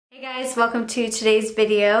Hey guys, welcome to today's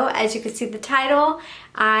video. As you can see the title,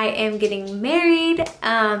 I am getting married.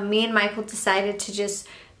 Me and Michael decided to just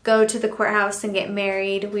go to the courthouse and get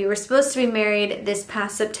married. We were supposed to be married this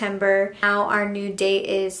past September. Now our new date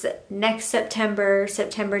is next September,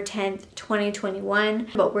 September 10th, 2021.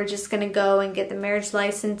 But we're just gonna go and get the marriage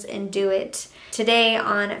license and do it today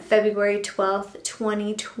on February 12th,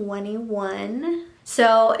 2021.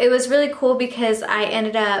 So it was really cool because I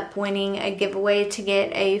ended up winning a giveaway to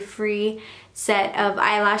get a free set of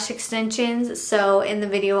eyelash extensions. So in the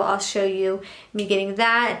video I'll show you me getting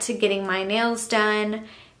that, getting my nails done,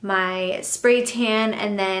 my spray tan,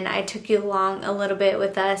 and then I took you along a little bit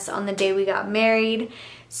with us on the day we got married.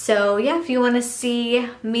 So yeah, if you want to see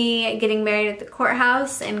me getting married at the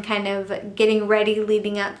courthouse and kind of getting ready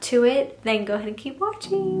leading up to it, then go ahead and keep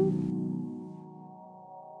watching.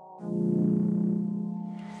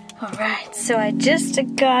 Alright, so I just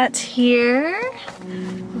got here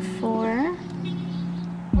before.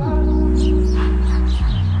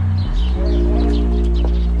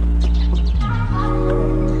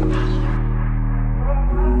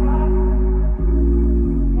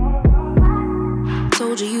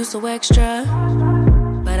 Told you so extra,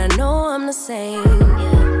 but I know I'm the same.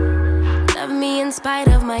 Yeah. Love me in spite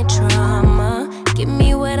of my trauma. Give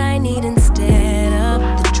me what I need instead of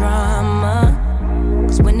the drama.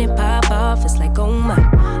 When it pop off, it's like, oh my,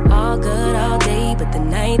 all good all day, but the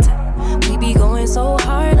night we be going so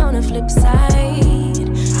hard on the flip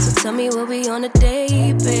side. So tell me what we on a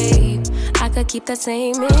day, babe. I could keep that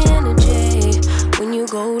same energy. When you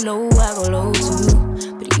go low, I go low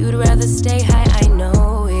too. But you'd rather stay high, I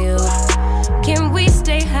know you. Can we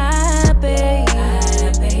stay high, babe?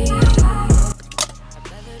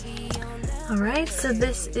 Alright, so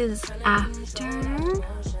this is after.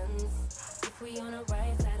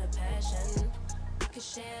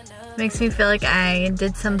 Makes me feel like I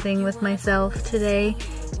did something with myself today,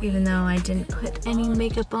 even though I didn't put any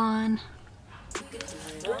makeup on.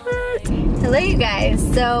 What? Hello you guys,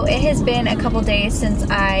 so it has been a couple days since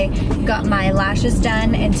I got my lashes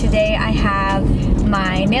done, and today I have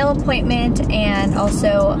my nail appointment and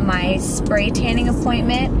also my spray tanning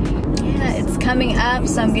appointment. Yeah, it's coming up,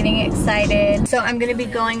 so I'm getting excited. So I'm gonna be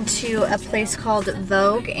going to a place called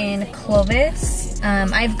Vogue in Clovis.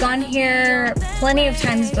 I've gone here plenty of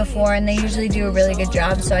times before and they usually do a really good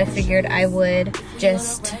job, so I figured I would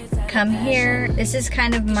just come here. This is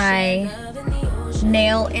kind of my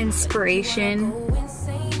nail inspiration. Let's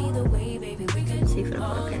see if it'll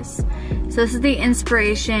focus. So this is the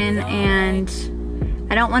inspiration, and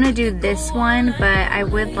I don't want to do this one, but I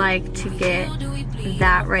would like to get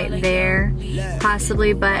that right there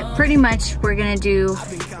possibly, but pretty much we're gonna do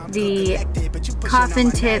the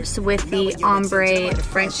coffin tips with the ombre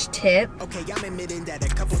French tip.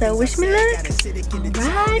 So wish me luck.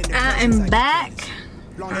 Alright, I am back.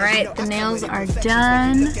 Alright, the nails are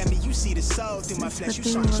done. That's what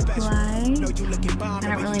they look like. I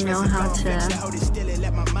don't really know how to...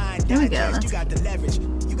 There we go.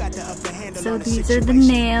 So these are the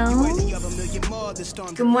nails.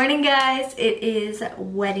 Good morning guys. It is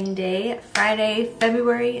wedding day, Friday,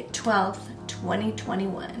 February 12th,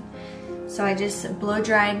 2021. So I just blow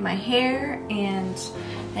dried my hair and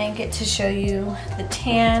I didn't get to show you the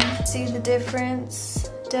tan. See the difference?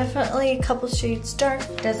 Definitely a couple shades dark.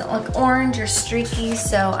 Doesn't look orange or streaky,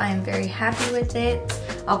 so I'm very happy with it.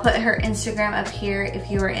 I'll put her Instagram up here if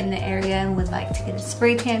you are in the area and would like to get a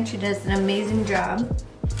spray tan. She does an amazing job.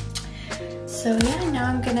 So yeah, now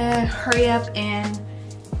I'm gonna hurry up and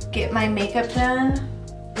get my makeup done.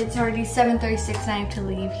 It's already 7:36 and I have to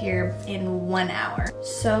leave here in 1 hour.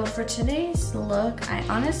 So for today's look, I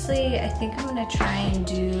think I'm gonna try and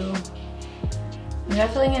do, I'm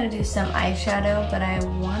definitely gonna do some eyeshadow, but I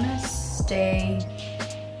wanna stay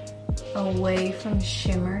away from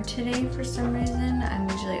shimmer today for some reason. I'm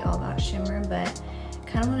usually all about shimmer, but I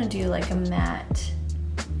kinda wanna do like a matte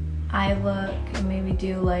eye look and maybe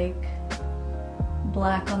do like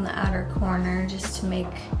black on the outer corner just to make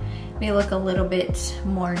me look a little bit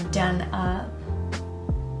more done up.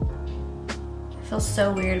 I feel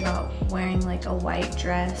so weird about wearing like a white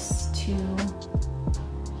dress to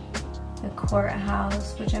the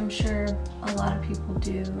courthouse, which I'm sure a lot of people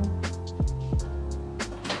do.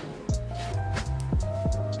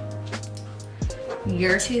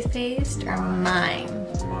 Your toothpaste or mine?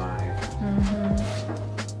 Mine.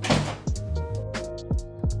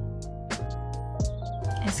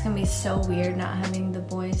 It's gonna be so weird not having the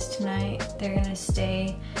boys tonight. They're gonna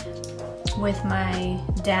stay with my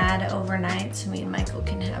dad overnight so me and Michael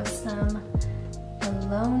can have some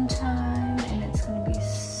alone time, and it's gonna be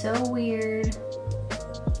so weird.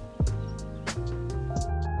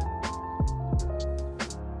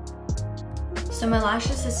 So my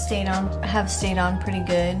lashes have stayed on pretty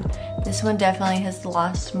good. This one definitely has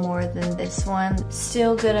lost more than this one.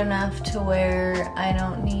 Still good enough to where I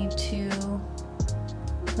don't need to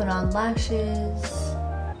put on lashes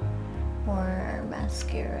or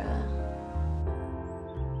mascara.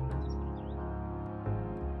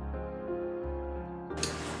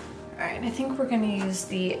 Alright, I think we're gonna use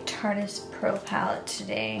the Tarte's Pro palette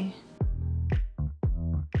today.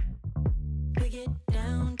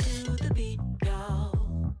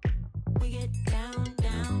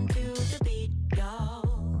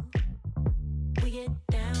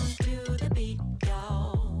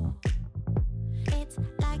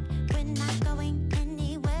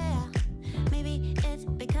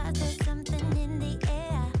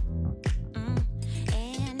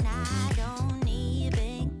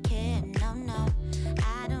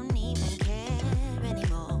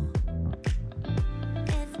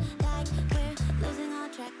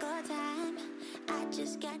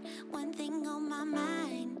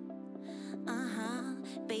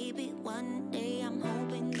 Baby, one day I'm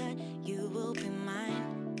hoping that you will be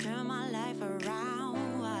mine. Turn my life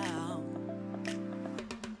around. Wow.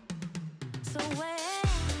 So where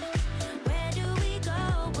do we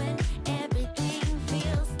go when everything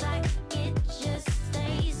feels like it just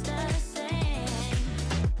stays the same?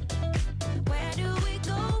 Where do we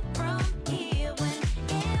go from here when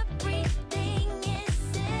everything is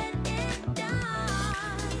said and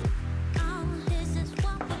done? Oh, this is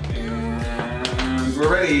what we're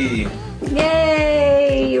ready.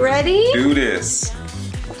 Yay! You ready? Do this.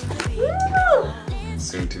 Woo!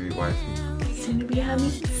 Soon to be wifey. Soon to be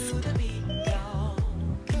hubby.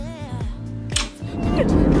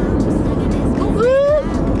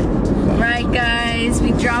 Alright guys,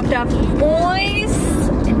 we dropped off the boys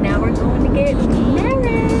and now we're going to get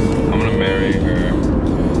married. I'm gonna marry her.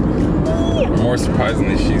 More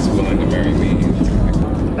surprisingly, she's willing to marry me.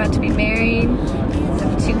 About to be married.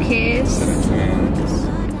 Have 2 kids. 7 twins.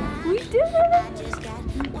 We did it!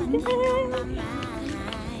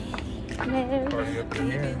 Party up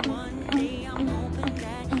in here.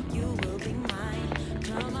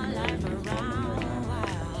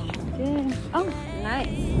 Oh,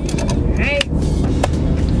 nice. Alright.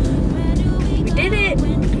 We did it.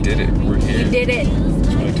 We did it. We're here. We did it.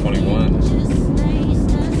 2021.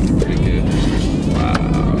 Pretty good.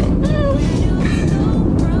 Wow.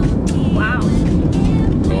 Wow.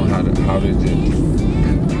 So how did it feel?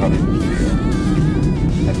 How did the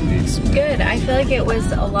experience? Good. I feel like it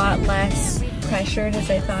was a lot less pressured as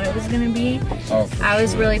I thought it was going to be. Oh, I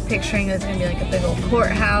was sure. really picturing it was going to be like a big old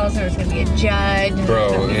courthouse, and there was going to be a judge, and Bro,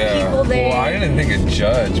 there was gonna be yeah. people there. Well, I didn't think a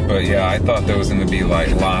judge, but yeah, I thought there was gonna be like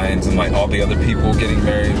lines and like all the other people getting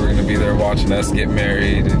married were gonna be there watching us get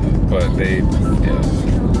married, but they,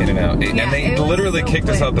 yeah, in and out. Yeah, and they it was literally so kicked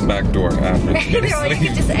us quick. out the back door after. They're like, you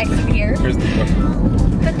can just exit here. Here's the door.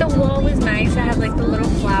 But the wall was nice. I had like the little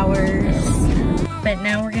flowers. But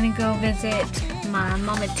now we're gonna go visit my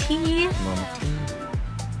Mama T. Mama T.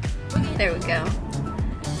 There we go.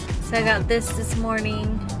 So I got this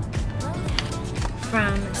morning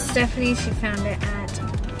from Stephanie. She found it at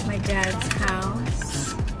my dad's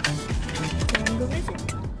house. So I'm gonna go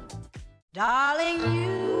visit. Darling,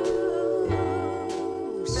 you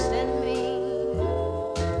sent me.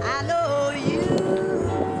 I know you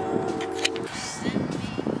sent me.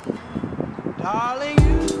 Darling,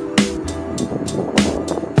 you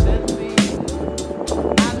sent me.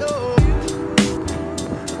 I know you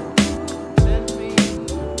sent me.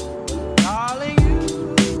 Darling, you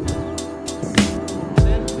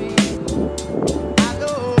sent me. I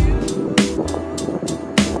know you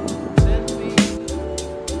sent me.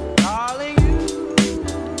 Darling, you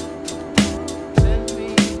sent me.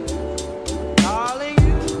 Darling,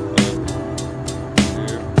 you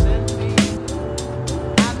sent me.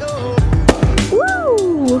 I know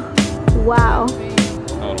Woo! Wow.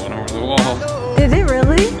 Oh, it went over the wall. Did it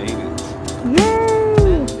really? Made it.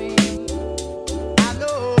 Yay! me. I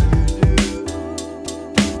know you do.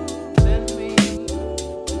 Send me.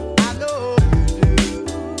 I know you do.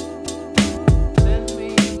 Send me.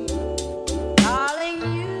 Darling,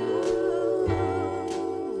 you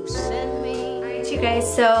send me. Alright, you guys,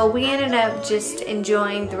 so we ended up just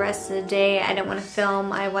enjoying the rest of the day. I didn't want to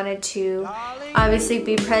film. I wanted to obviously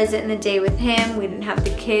be present in the day with him. We didn't have the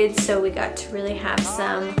kids, so we got to really have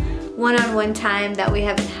some one-on-one time that we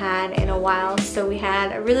haven't had in a while. So we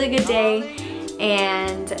had a really good day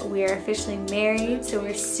and we are officially married, so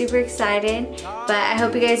we're super excited. But I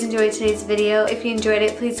hope you guys enjoyed today's video. If you enjoyed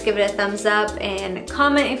it, please give it a thumbs up and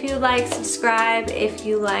comment if you like, subscribe if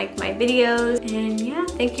you like my videos. And yeah,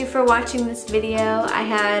 thank you for watching this video. I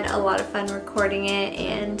had a lot of fun recording it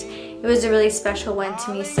and it was a really special one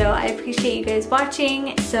to me. So I appreciate you guys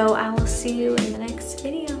watching. So I will see you in the next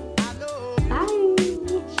video.